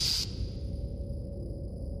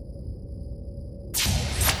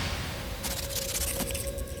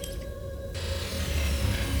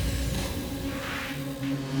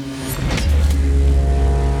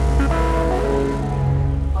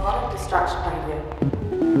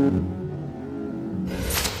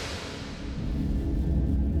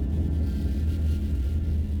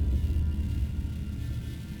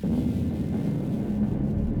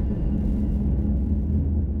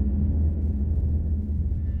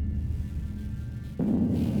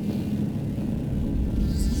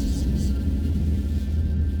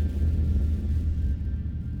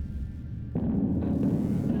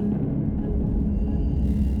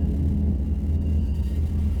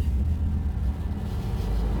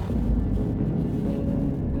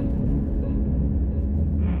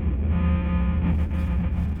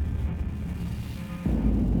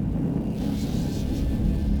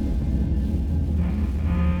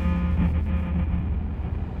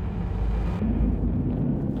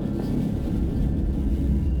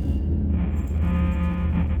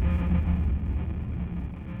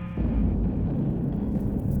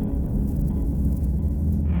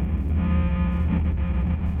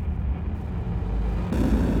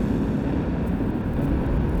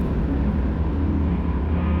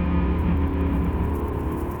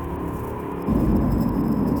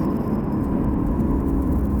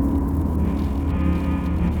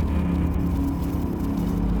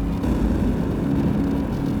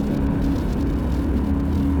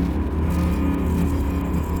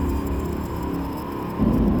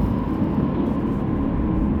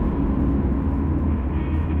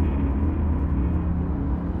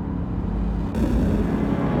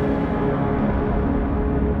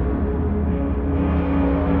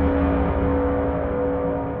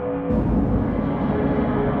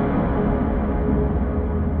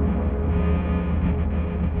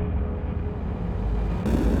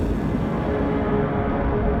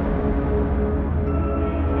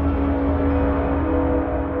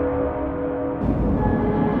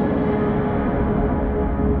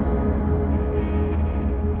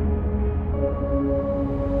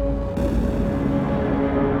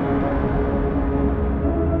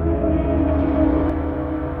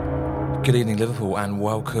Good evening, Liverpool, and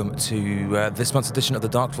welcome to this month's edition of the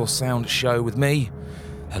Darkfloor Sound show with me.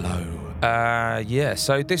 Hello.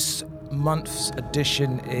 So this month's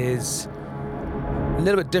edition is a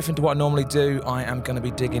little bit different to what I normally do. I am going to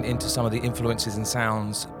be digging into some of the influences and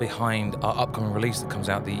sounds behind our upcoming release that comes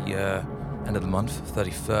out the end of the month,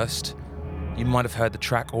 31st. You might have heard the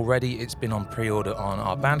track already. It's been on pre-order on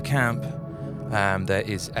our Bandcamp. There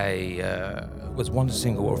is was one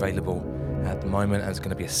single available at the moment, and there's going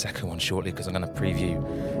to be a second one shortly because I'm going to preview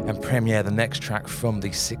and premiere the next track from the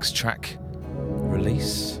 6-track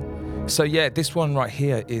release. So yeah, this one right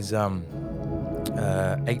here is Atrium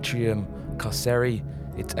Carceri.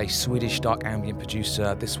 It's a Swedish dark ambient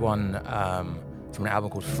producer. This one from an album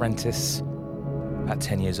called Frentis, about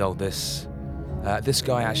 10 years old. This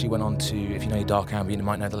guy actually went on to, if you know your dark ambient, you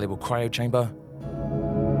might know the label Cryo Chamber.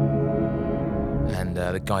 And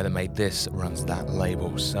the guy that made this runs that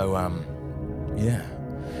label. So yeah,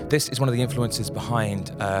 this is one of the influences behind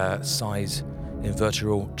Psy's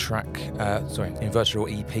Inverturial Inverturial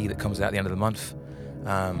EP that comes out at the end of the month.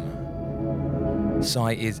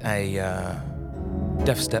 Psy is a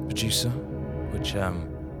deathstep producer, which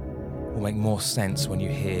will make more sense when you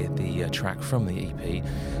hear the track from the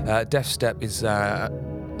EP. Deathstep is a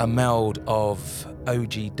meld of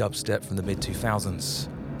OG dubstep from the mid-2000s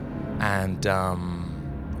and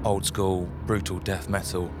old school brutal death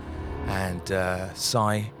metal. And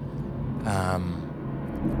Psy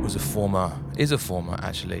is a former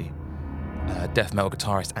death metal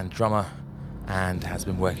guitarist and drummer, and has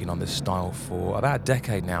been working on this style for about a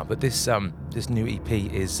decade now. But this new EP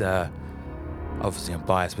is obviously, I'm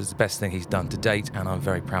biased, but it's the best thing he's done to date, and I'm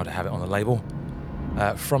very proud to have it on the label.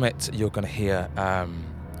 From it, you're going to hear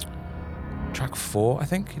track 4, I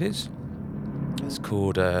think it is. It's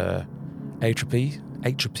called Erytrosy.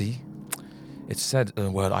 It's said a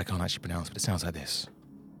word I can't actually pronounce, but it sounds like this.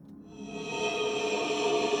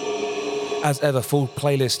 As ever, full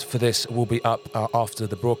playlist for this will be up after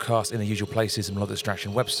the broadcast in the usual places, the Melodic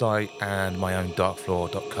Distraction website and my own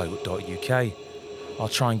darkfloor.co.uk. I'll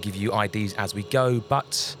try and give you IDs as we go,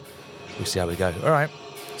 but we'll see how we go. All right.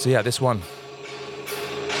 So yeah, this one,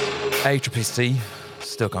 Erytrosy,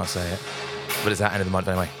 still can't say it, but it's at the end of the month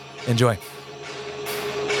anyway. Enjoy.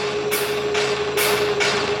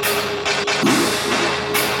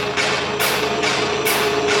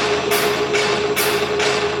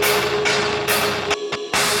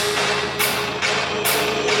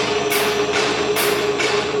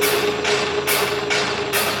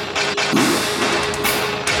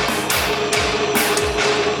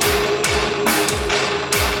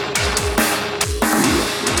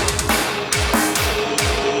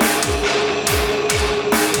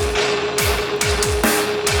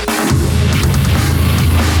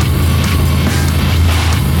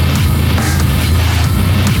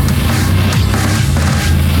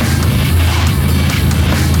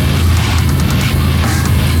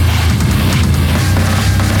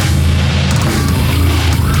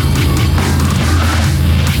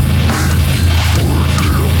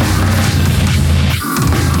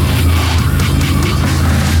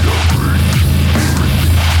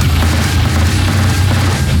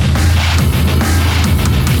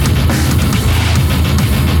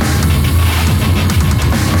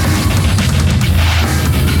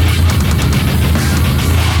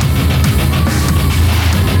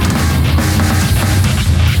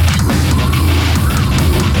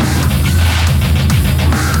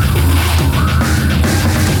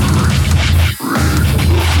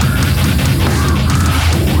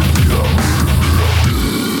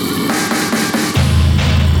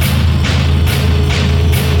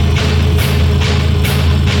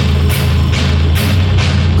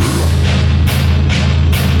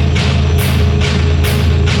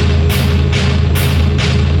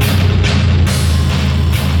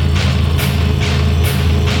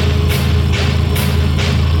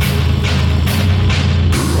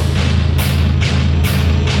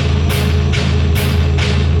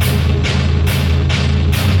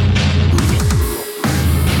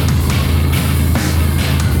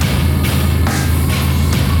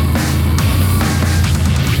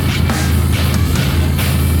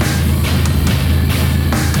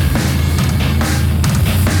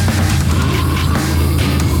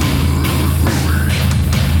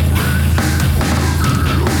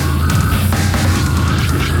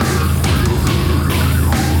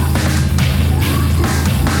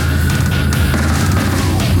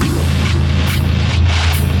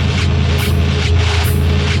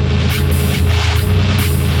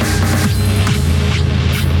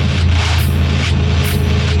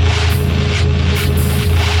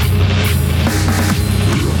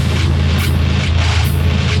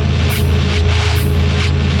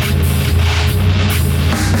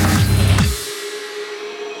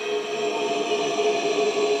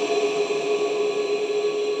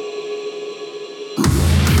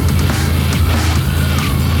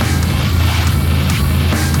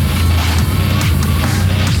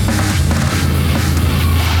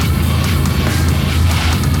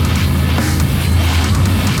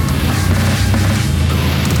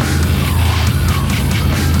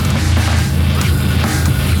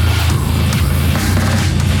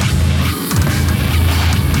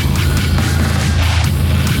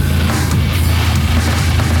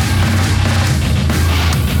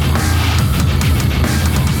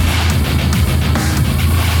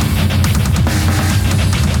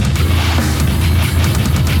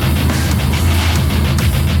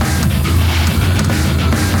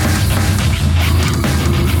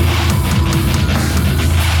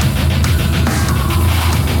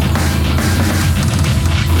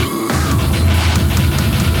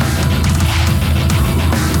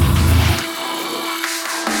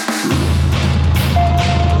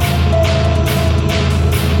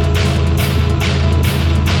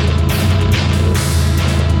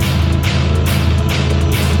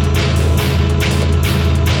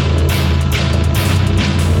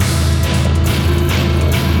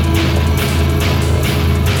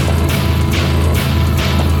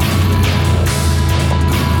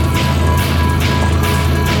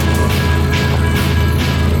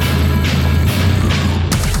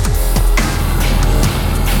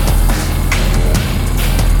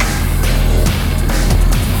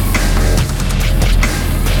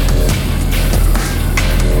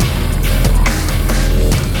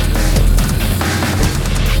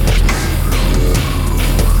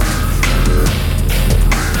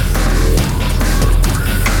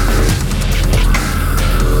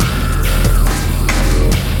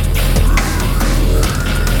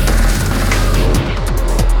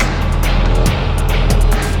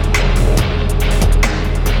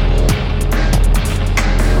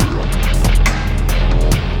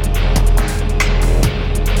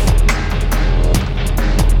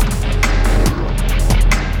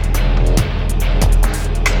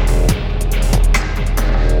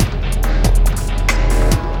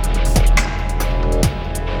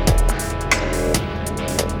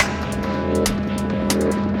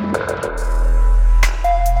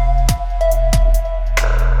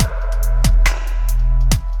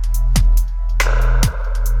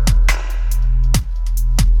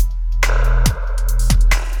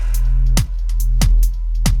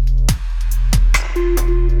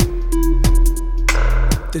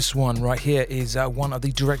 This one right here is one of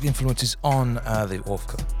the direct influences on the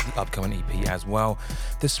upcoming EP as well.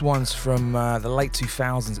 This one's from the late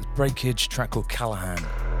 2000s. It's Breakage, track called Callahan.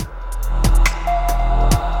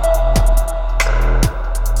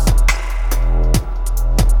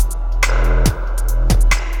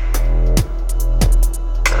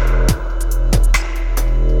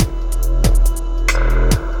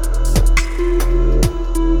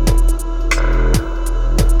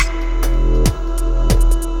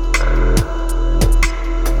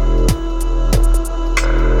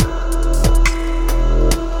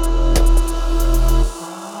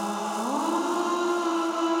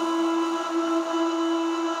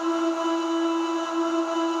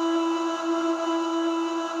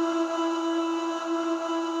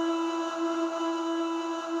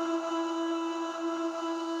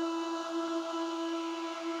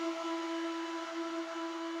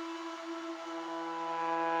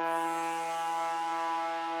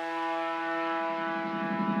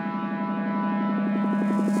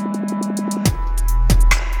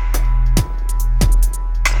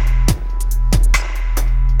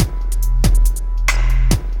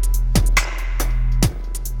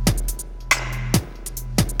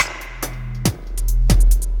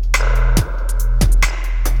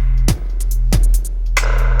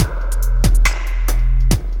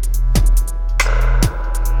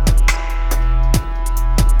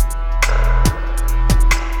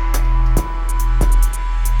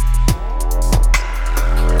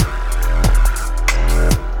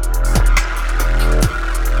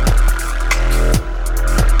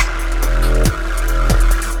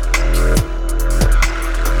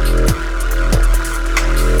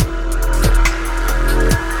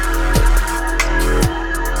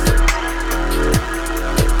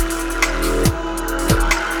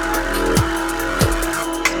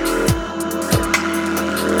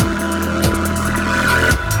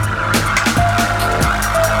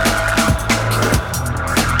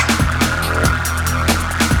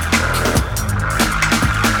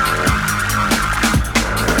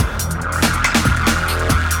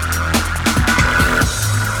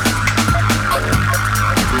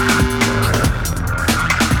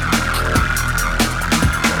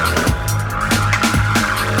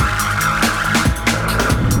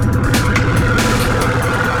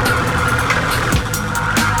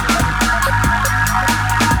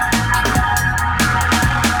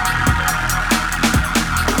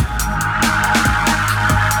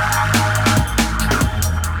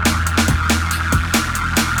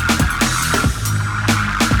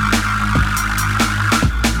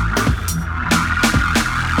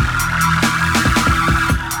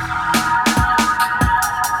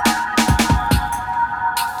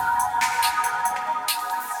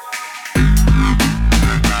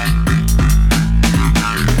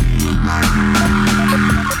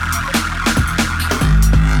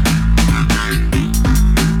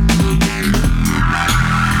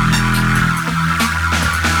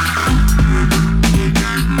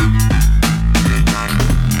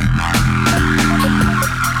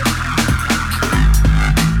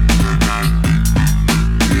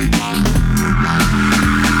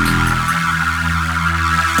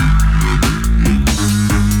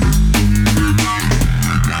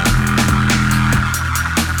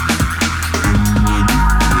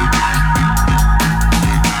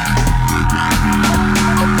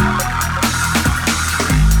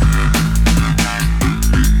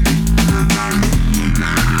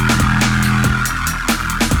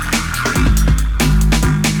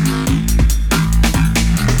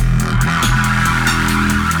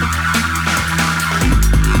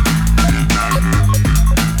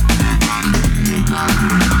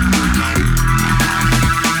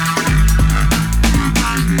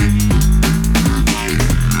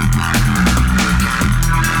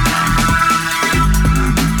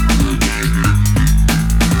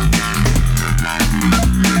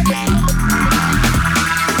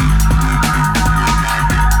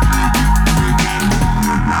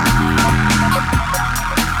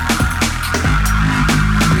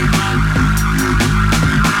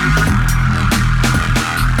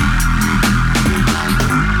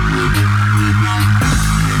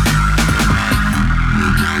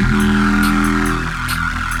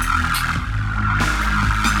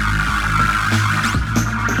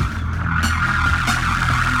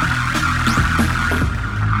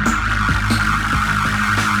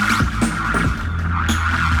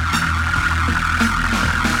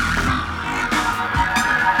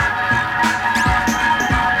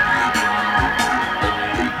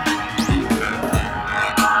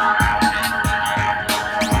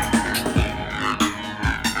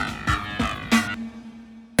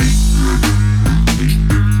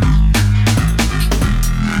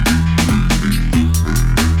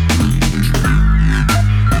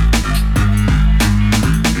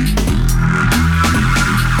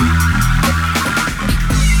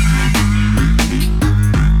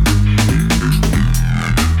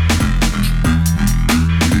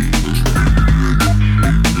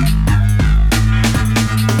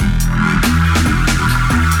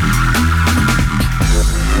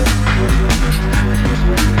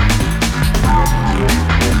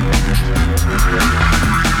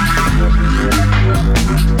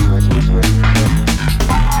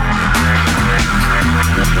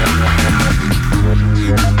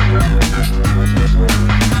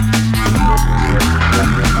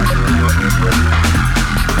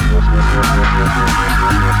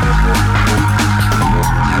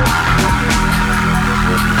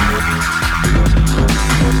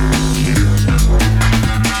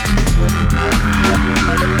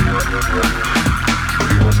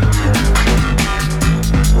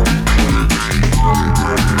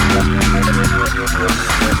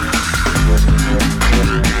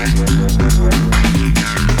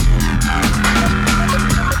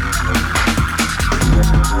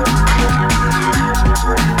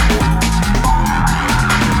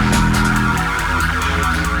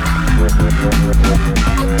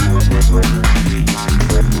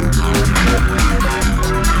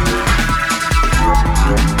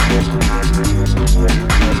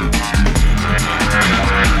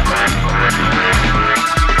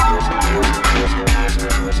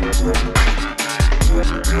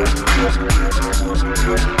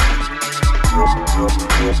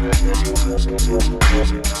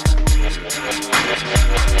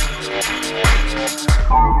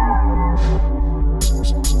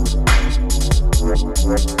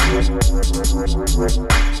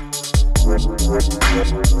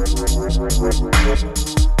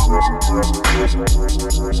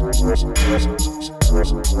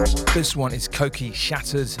 This one is Coki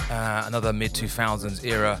Shattered, another mid-2000s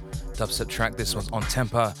era dubstep track. This one's on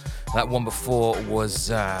Tempa. That one before was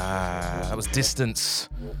Distance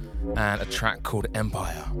and a track called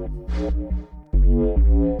Empire.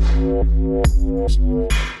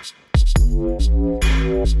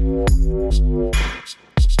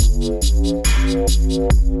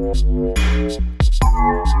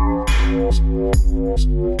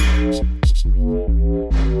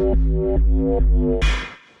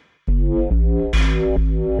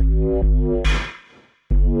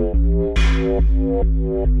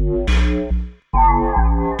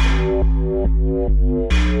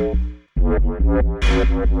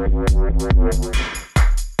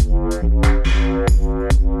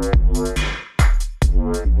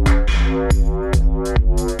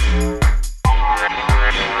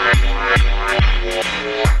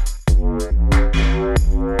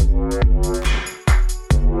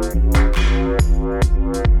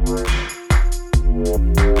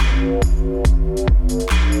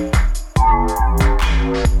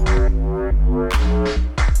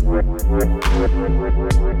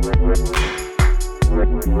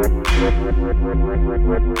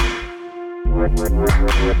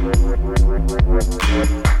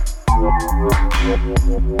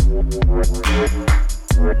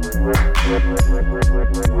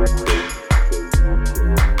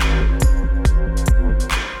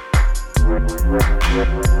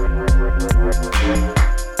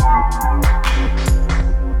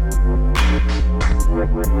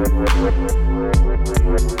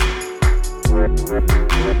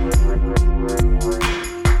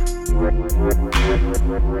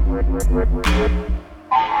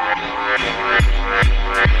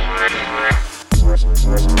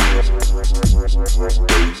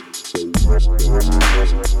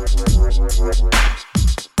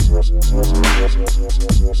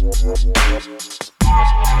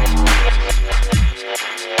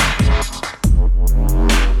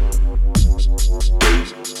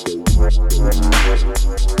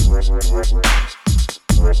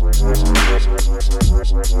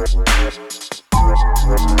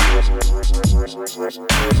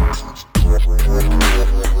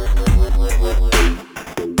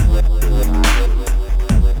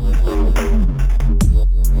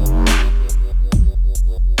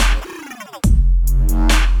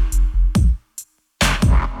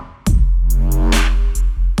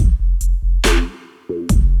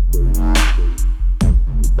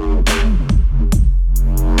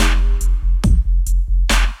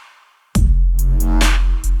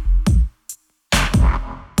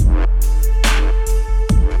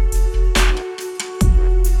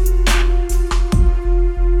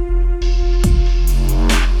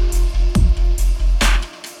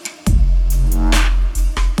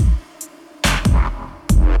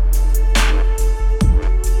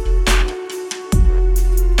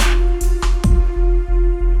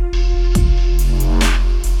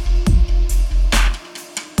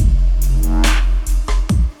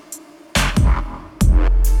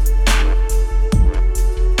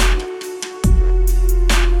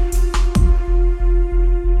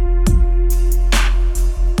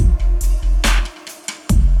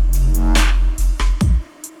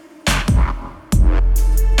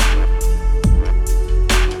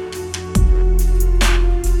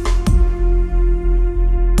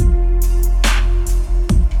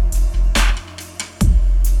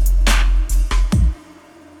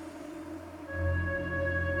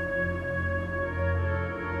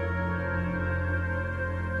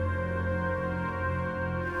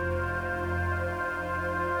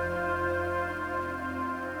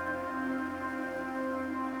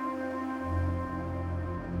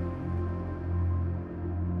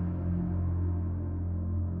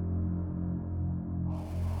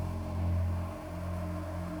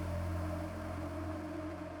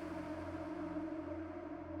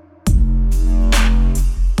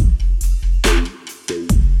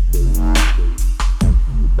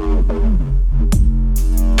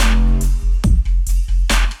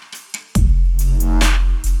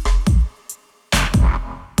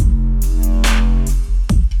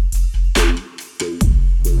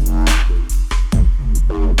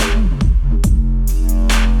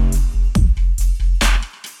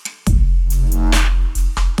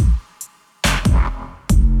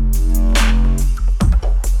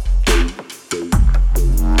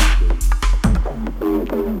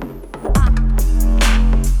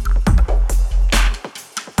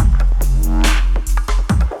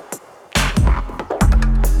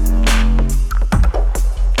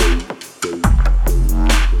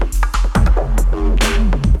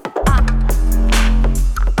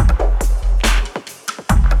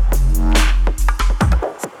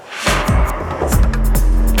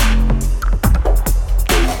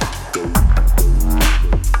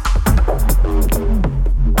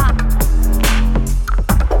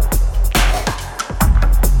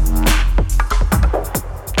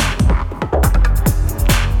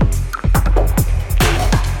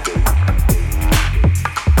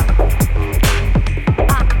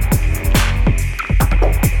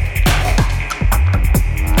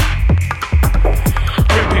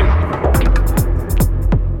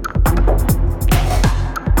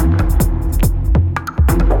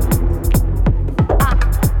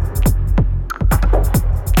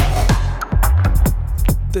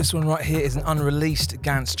 This one right here is an unreleased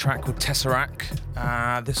Gantz track called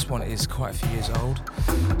Tesseract. This one is quite a few years old.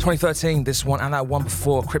 2013, this one, and that one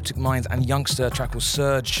before, Kryptic Minds and Youngsta, track called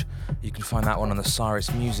Surge. You can find that one on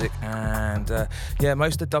Osiris Music. And yeah,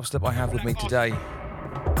 most of the dubstep I have with me today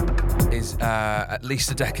is at least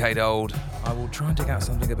a decade old. I will try and dig out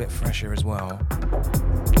something a bit fresher as well.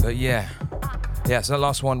 But yeah, so that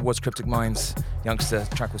last one was Kryptic Minds Youngsta,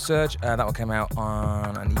 track called Surge. That one came out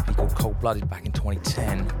on an EP called Cold Blooded back in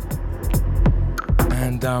 2010.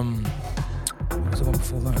 And what was the one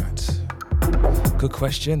before that? Good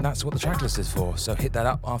question. That's what the track list is for. So hit that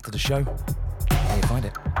up after the show and you find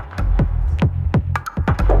it.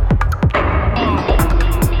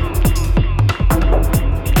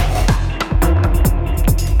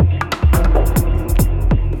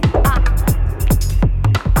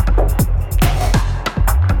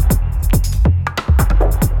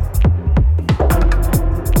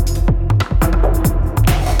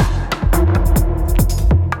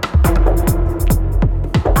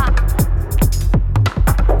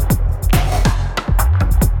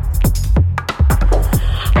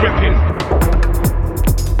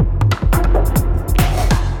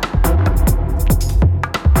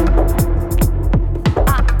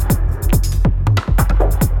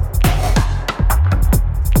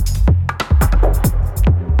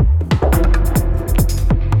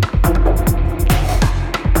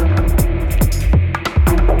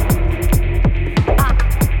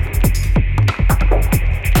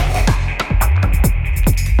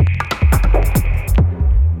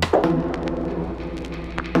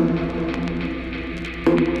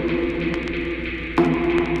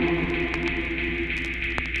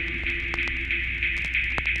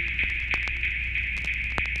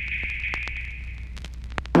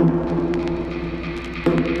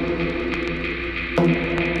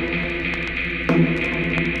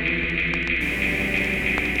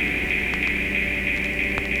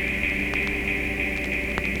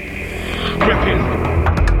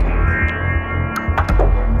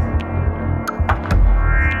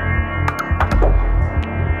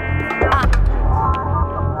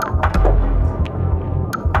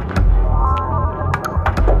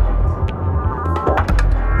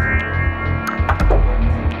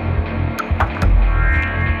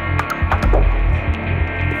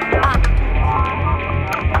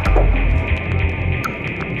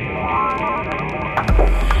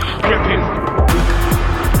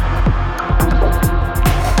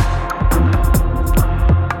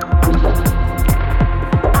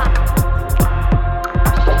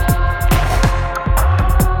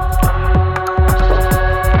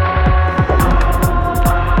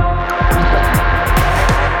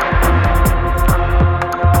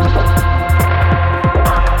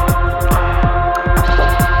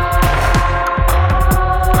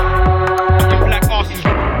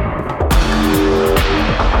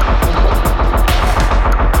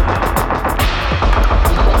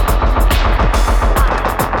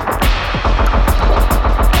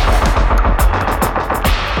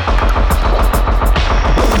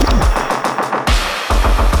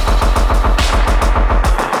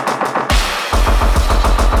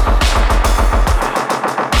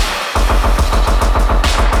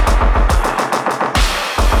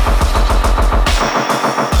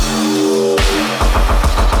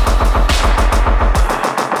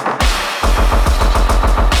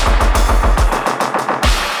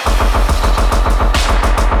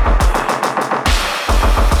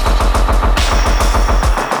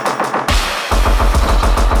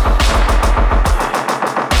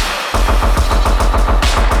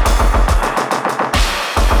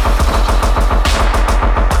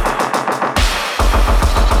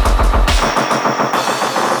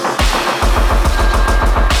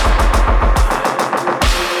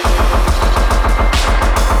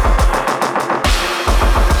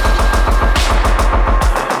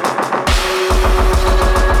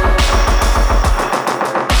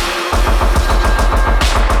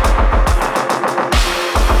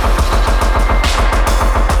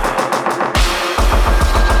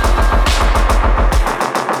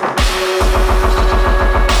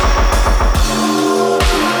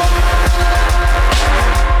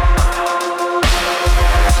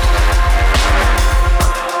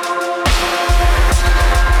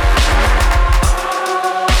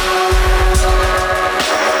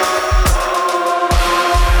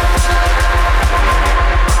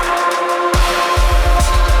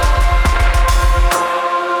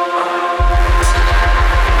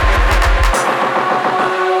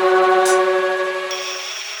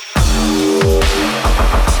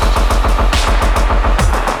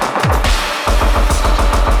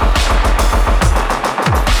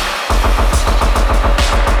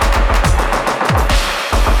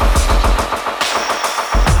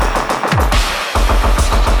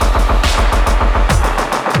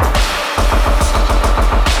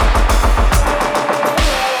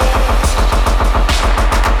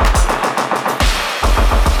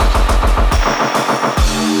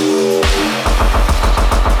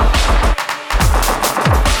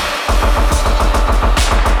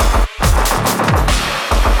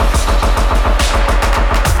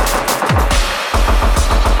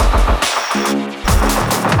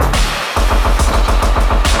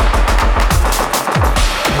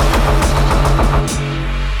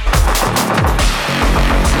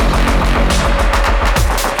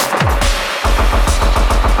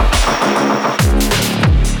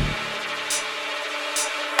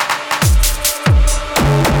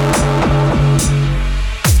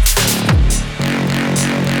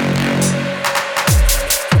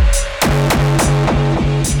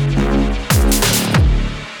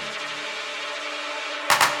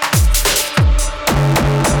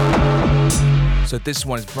 but this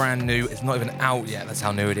one is brand new. It's not even out yet, that's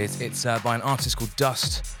how new it is. It's by an artist called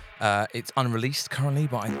Dust. It's unreleased currently,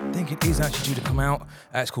 but I think it is actually due to come out.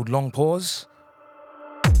 It's called Long Paws,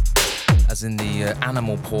 as in the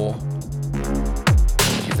animal paw.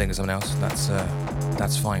 If you think of something else,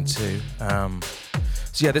 that's fine too.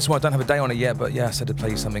 So yeah, this one I don't have a day on it yet, but yeah, I said to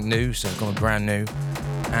play something new, so I've gone brand new.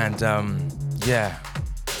 And yeah,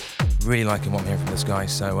 really liking what I'm hearing from this guy,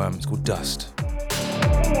 so it's called Dust.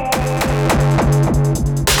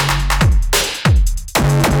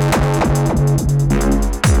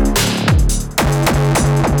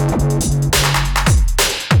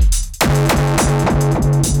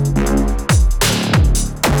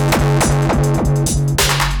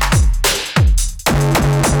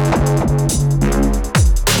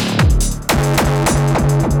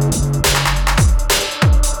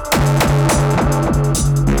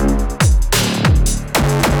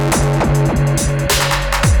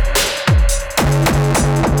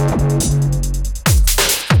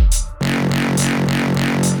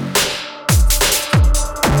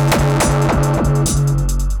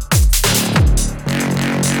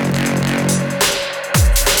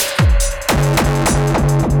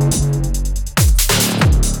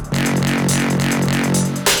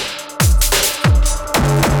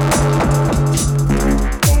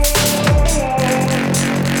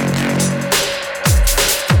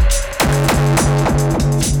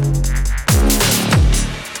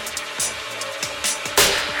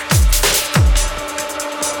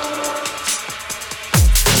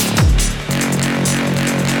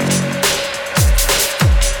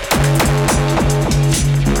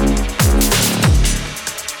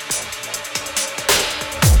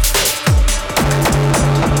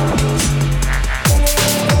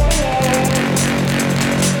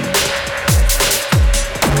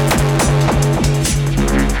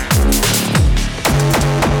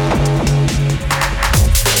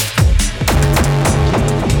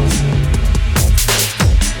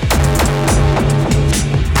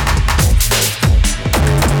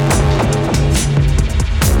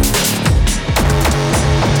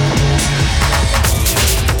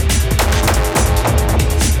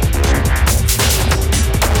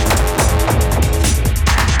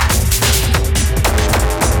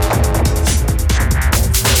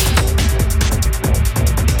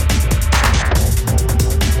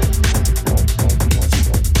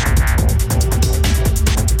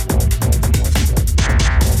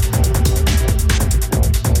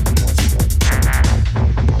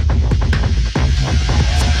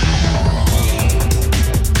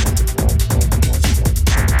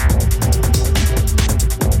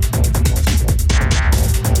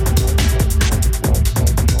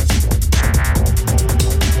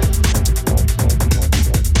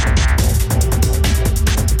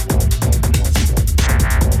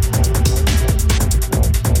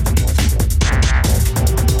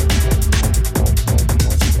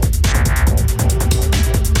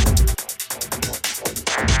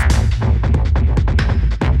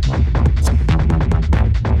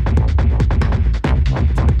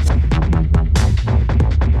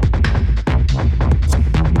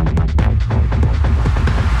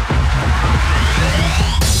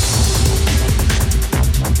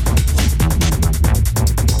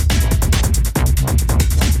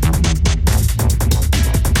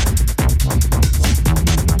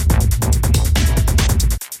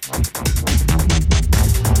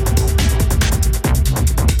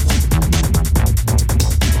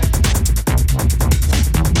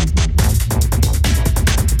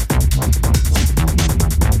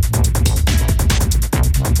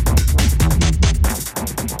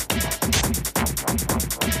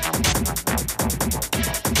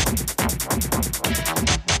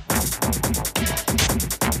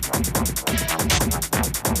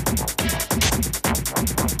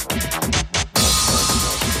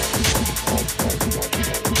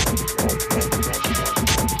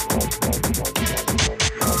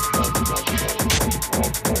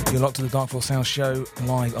 You're locked to the Darkfloor Sound show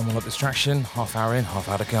live on Melodic Distraction. Half hour in, half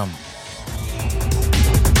hour to come.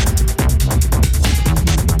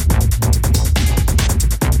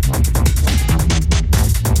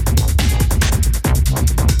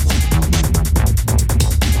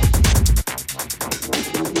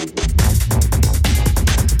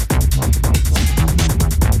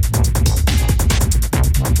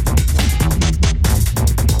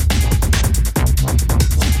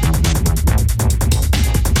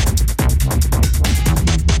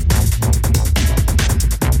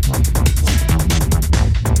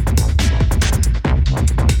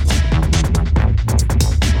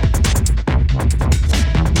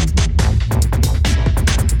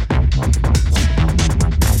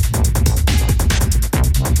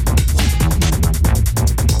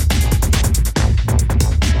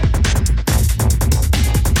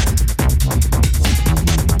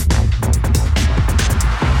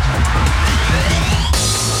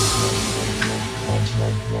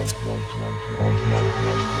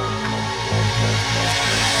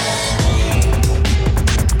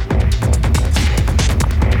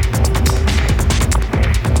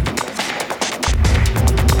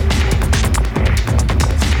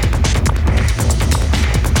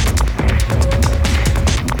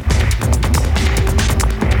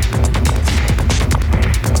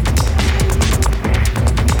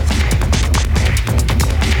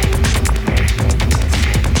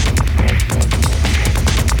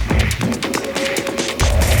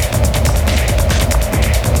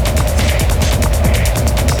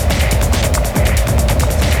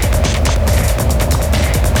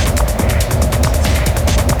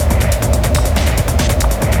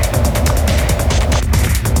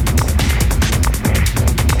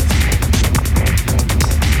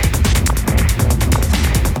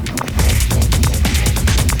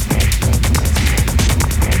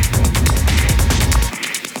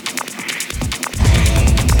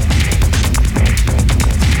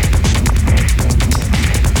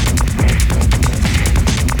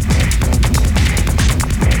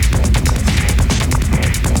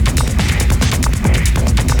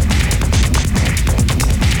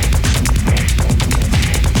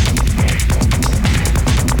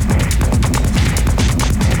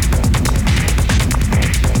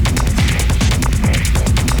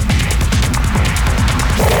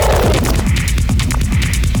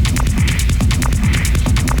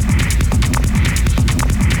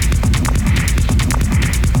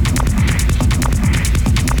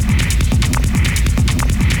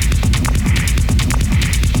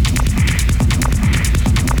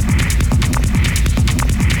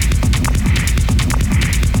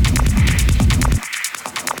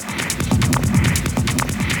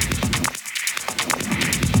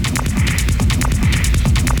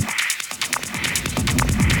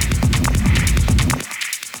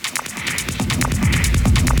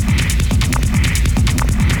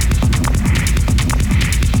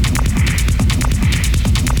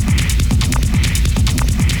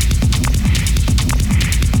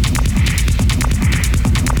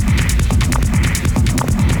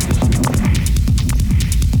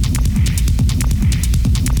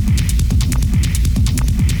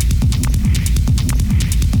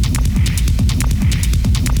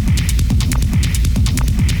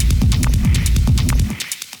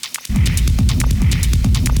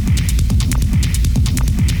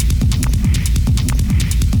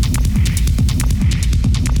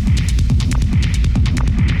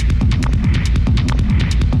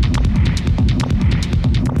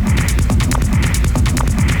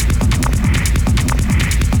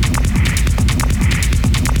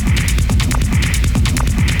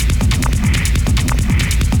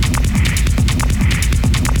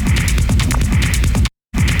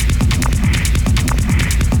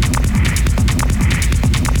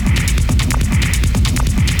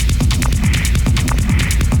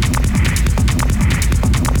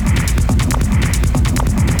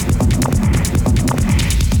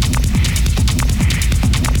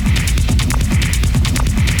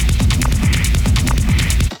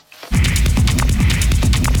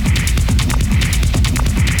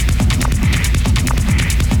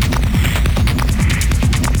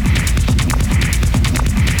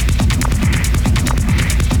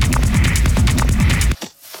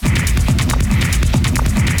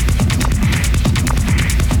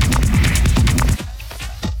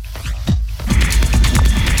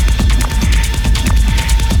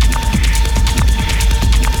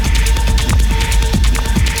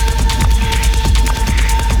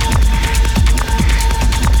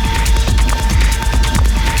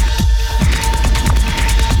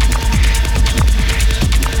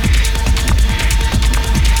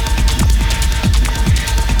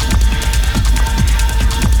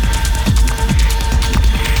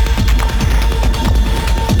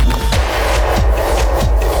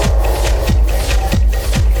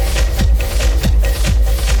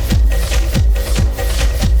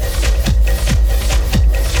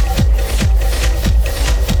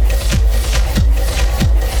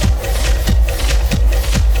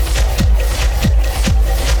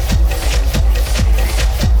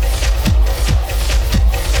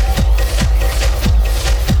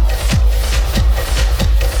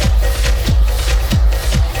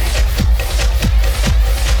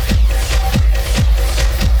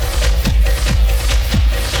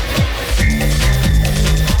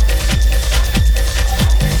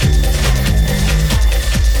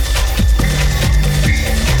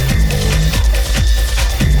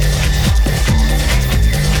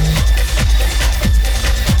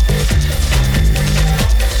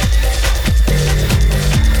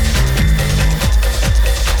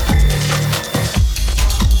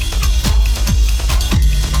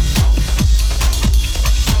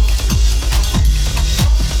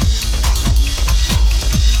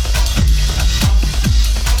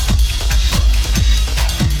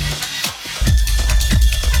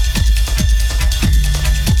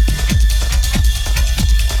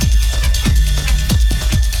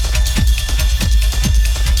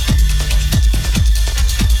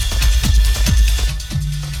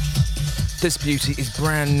 This beauty is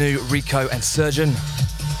brand new, Reeko and Surgeon.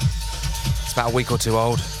 It's about a week or two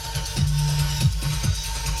old.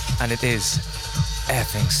 And it is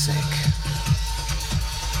effing sick.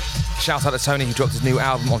 Shout out to Tony, who dropped his new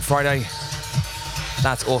album on Friday.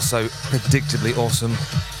 That's also predictably awesome.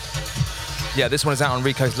 Yeah, this one is out on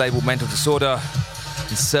Reeko's label Mental Disorder.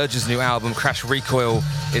 And Surge's new album, Crash Recoil,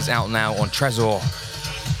 is out now on Tresor.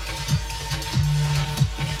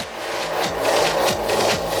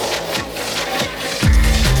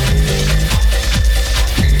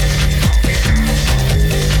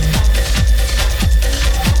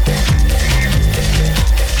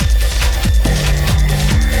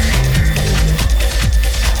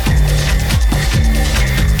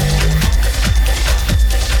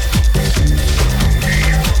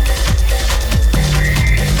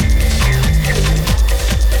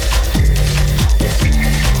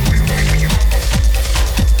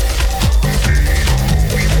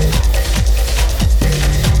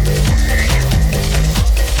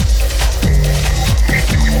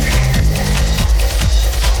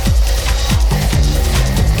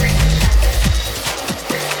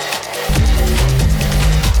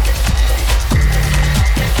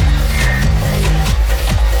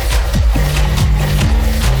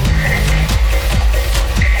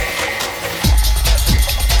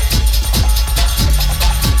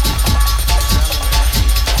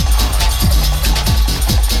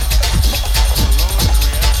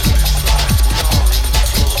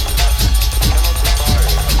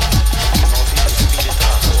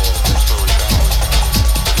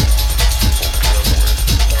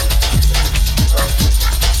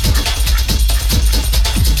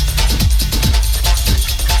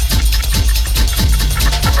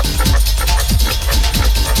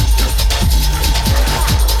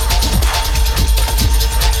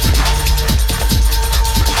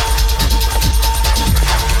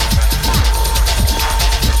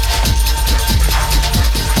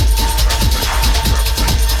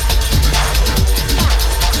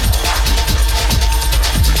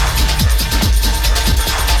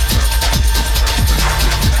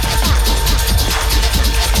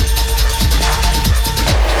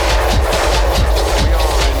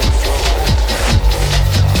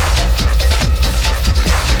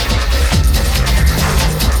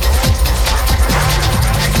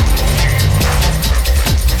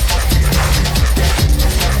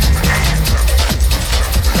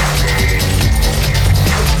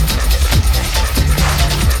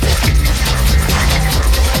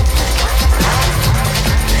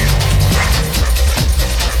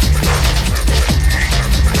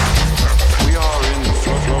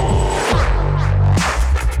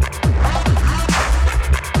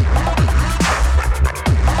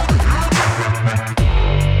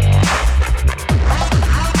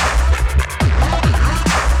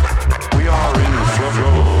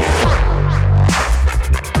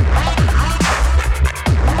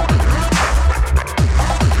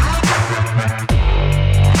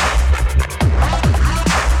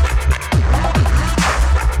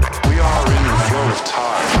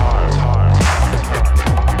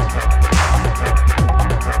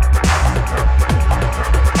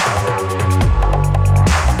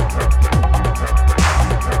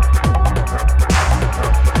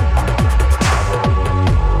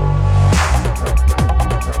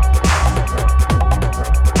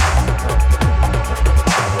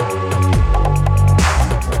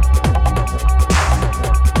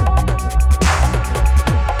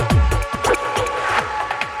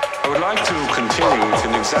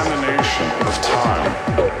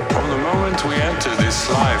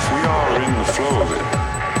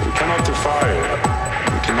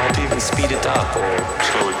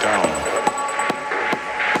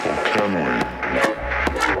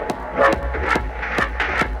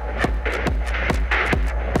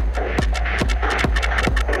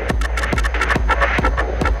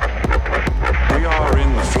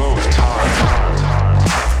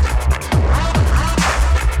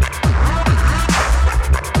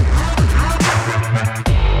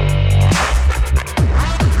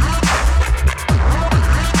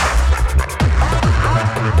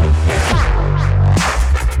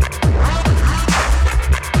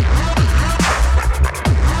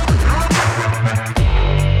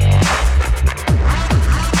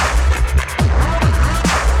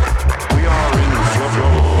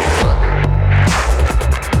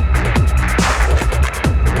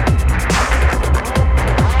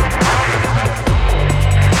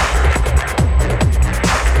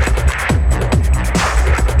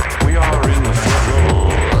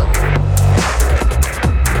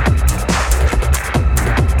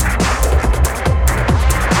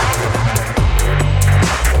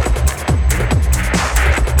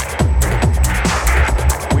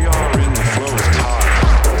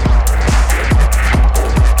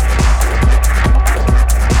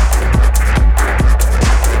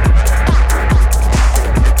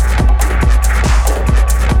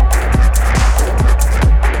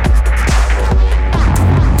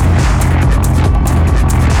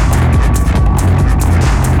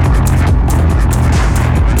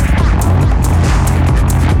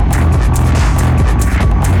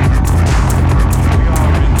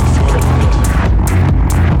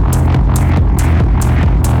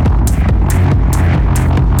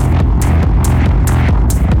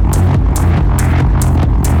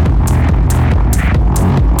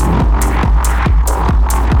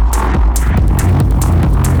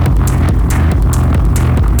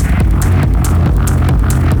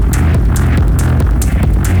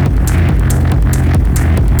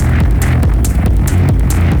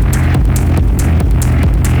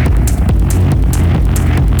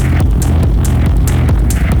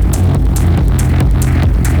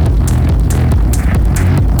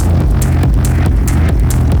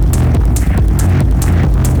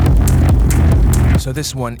 So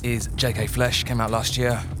this one is JK Flesh, came out last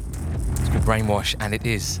year. It's called Brainwash, and it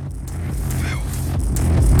is filth.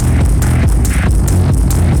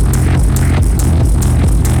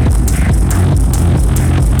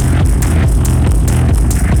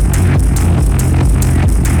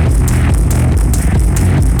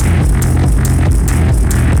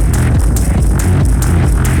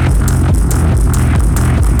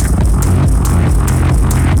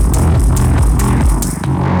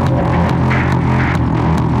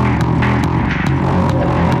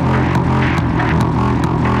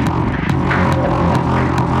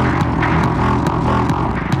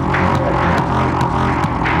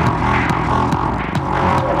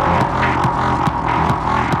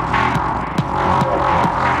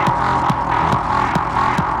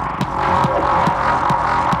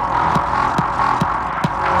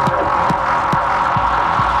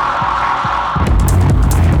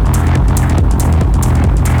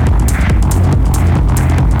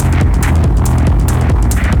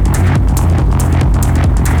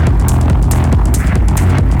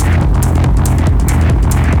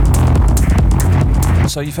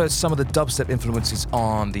 So you've heard some of the dubstep influences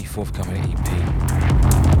on the forthcoming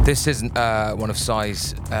EP. This isn't one of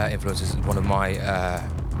Sai's influences, it's one of my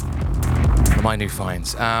new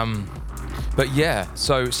finds. But yeah,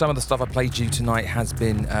 so some of the stuff I played you tonight has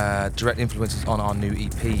been direct influences on our new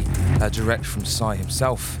EP, direct from Sai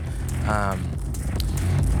himself.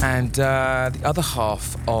 And the other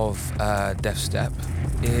half of deathstep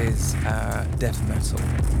is death metal.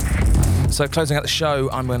 So closing out the show,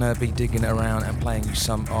 I'm going to be digging around and playing you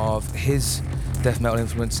some of his death metal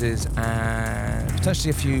influences and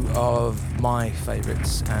potentially a few of my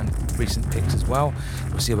favourites and recent picks as well.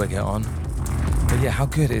 We'll see how we get on. But yeah, how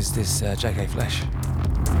good is this JK Flesh?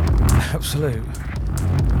 Absolute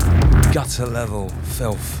gutter level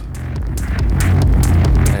filth.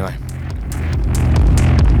 Anyway.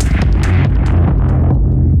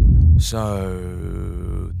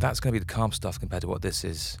 So that's going to be the calm stuff compared to what this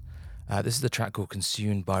is. This is the track called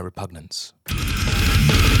Consumed by Repugnance.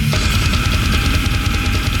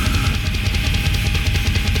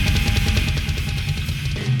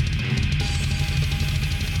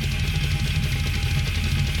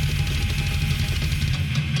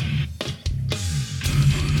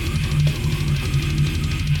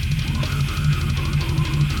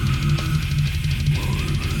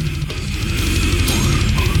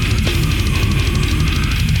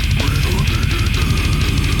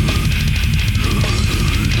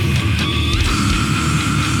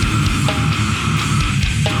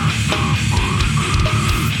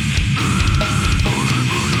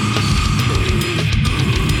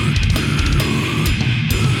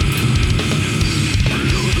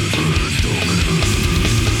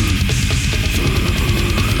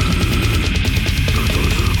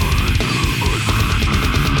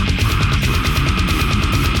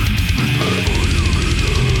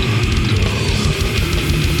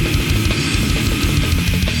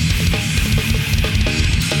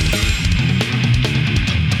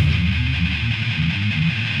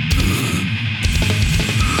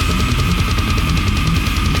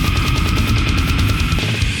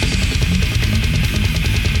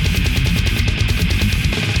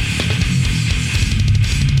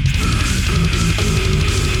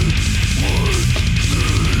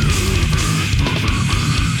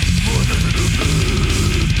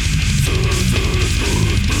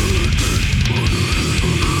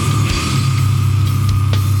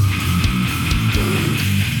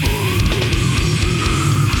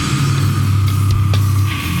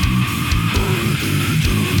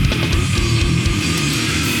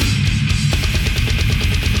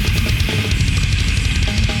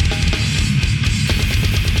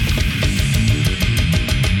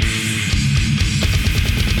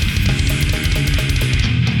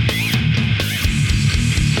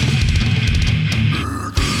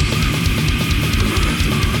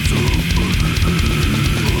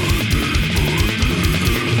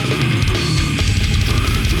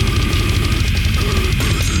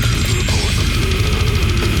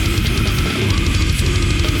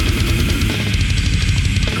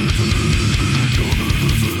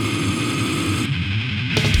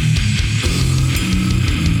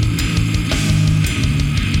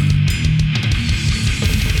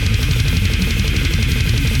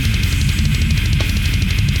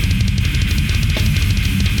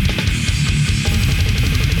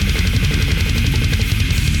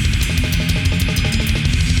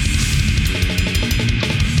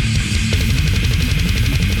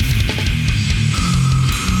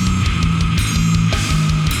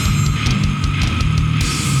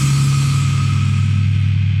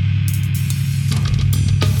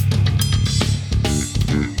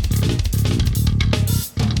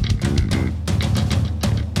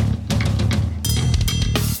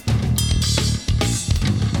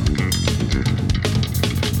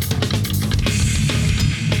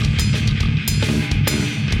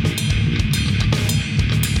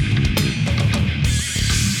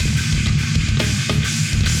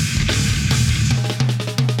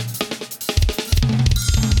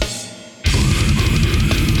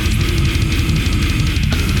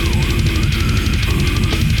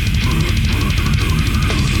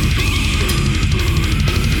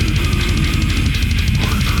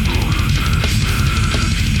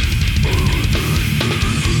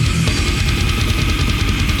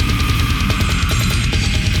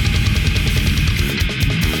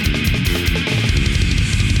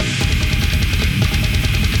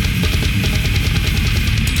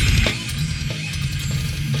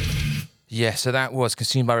 Yeah, so that was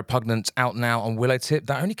Consumed by Repugnance, out now on Willow Tip.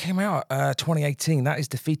 That only came out 2018. That is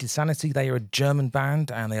Defeated Sanity. They are a German band,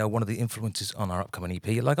 and they are one of the influences on our upcoming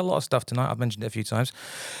EP. Like a lot of stuff tonight, I've mentioned it a few times.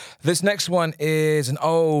 This next one is an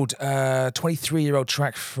old 23-year-old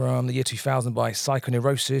track from the year 2000 by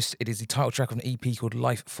Psychoneurosis. It is the title track of an EP called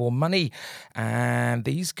Life for Money. And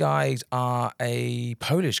these guys are a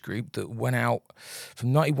Polish group that went out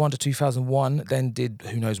from 91 to 2001, then did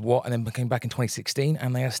who knows what, and then came back in 2016,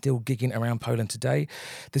 and they are still gigging around Poland today.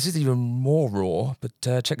 This is even more raw,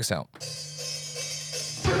 but check this out.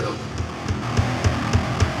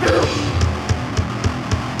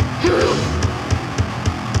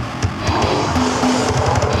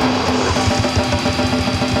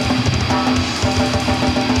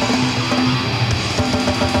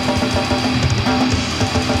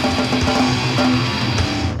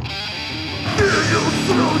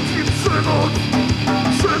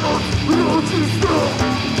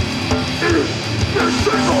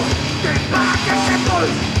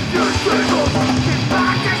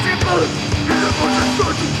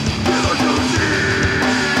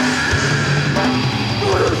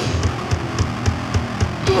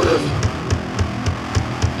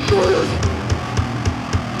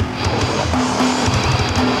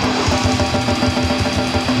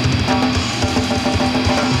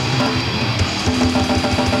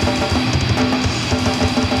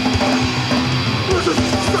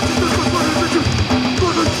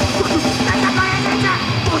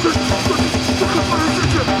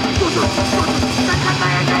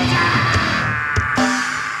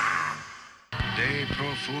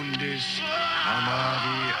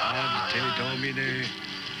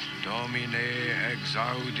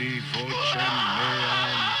 Exaudi vocem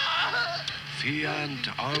meam, fiant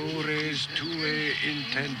aures tue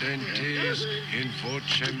intendentes in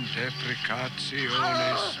vocem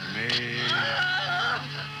deprecationes mei.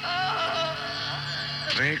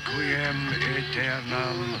 Requiem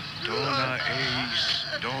aeternam dona eis,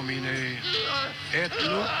 Domine, et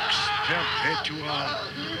lux perpetua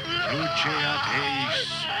luceat eis,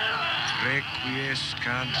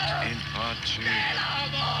 requiescant in pace.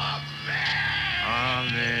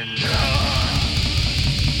 Amen.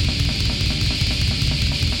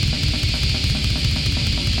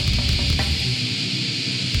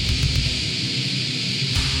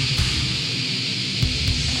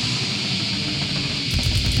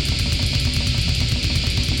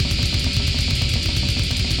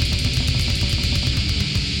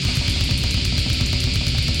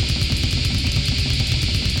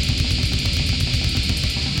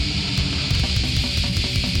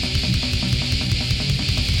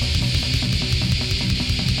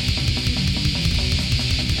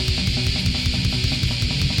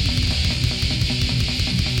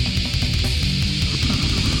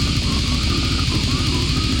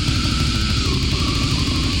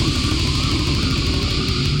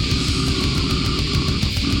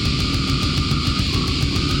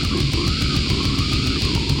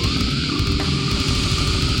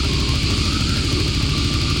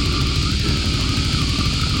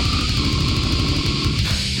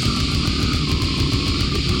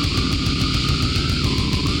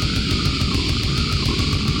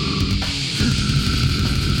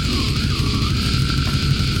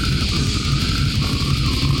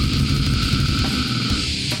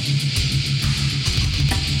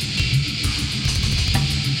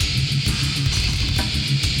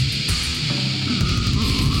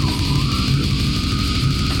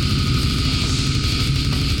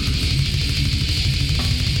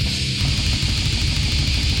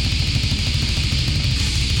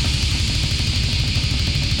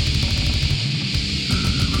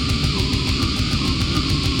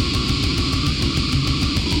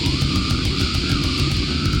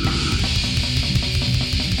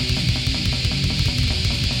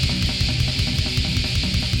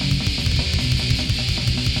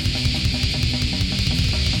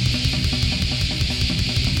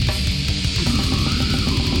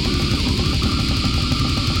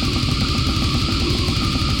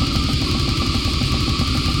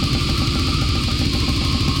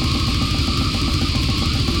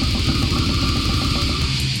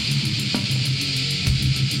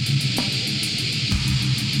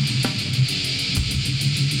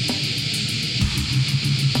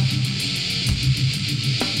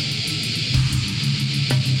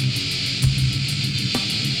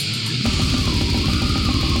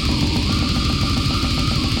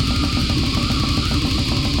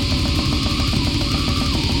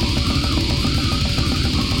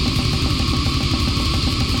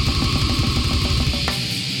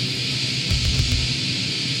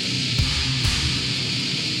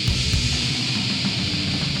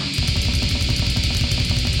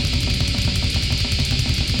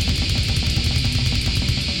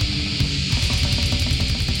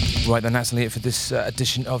 Right then, that's it for this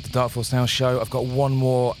edition of the Darkfloor Sound Show. I've got one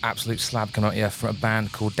more absolute slab coming out here from a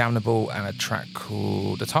band called Damnable and a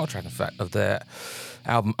title track, in fact, of their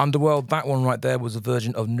album Underworld. That one right there was a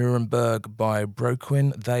Virgin of Nuremberg by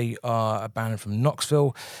Broquin. They are a band from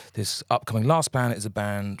Knoxville. This upcoming last band is a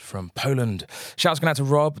band from Poland. Shouts going out to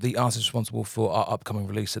Rob, the artist responsible for our upcoming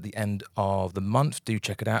release at the end of the month. Do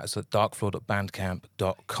check it out. It's at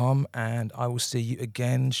darkfloor.bandcamp.com, and I will see you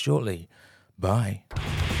again shortly. Bye.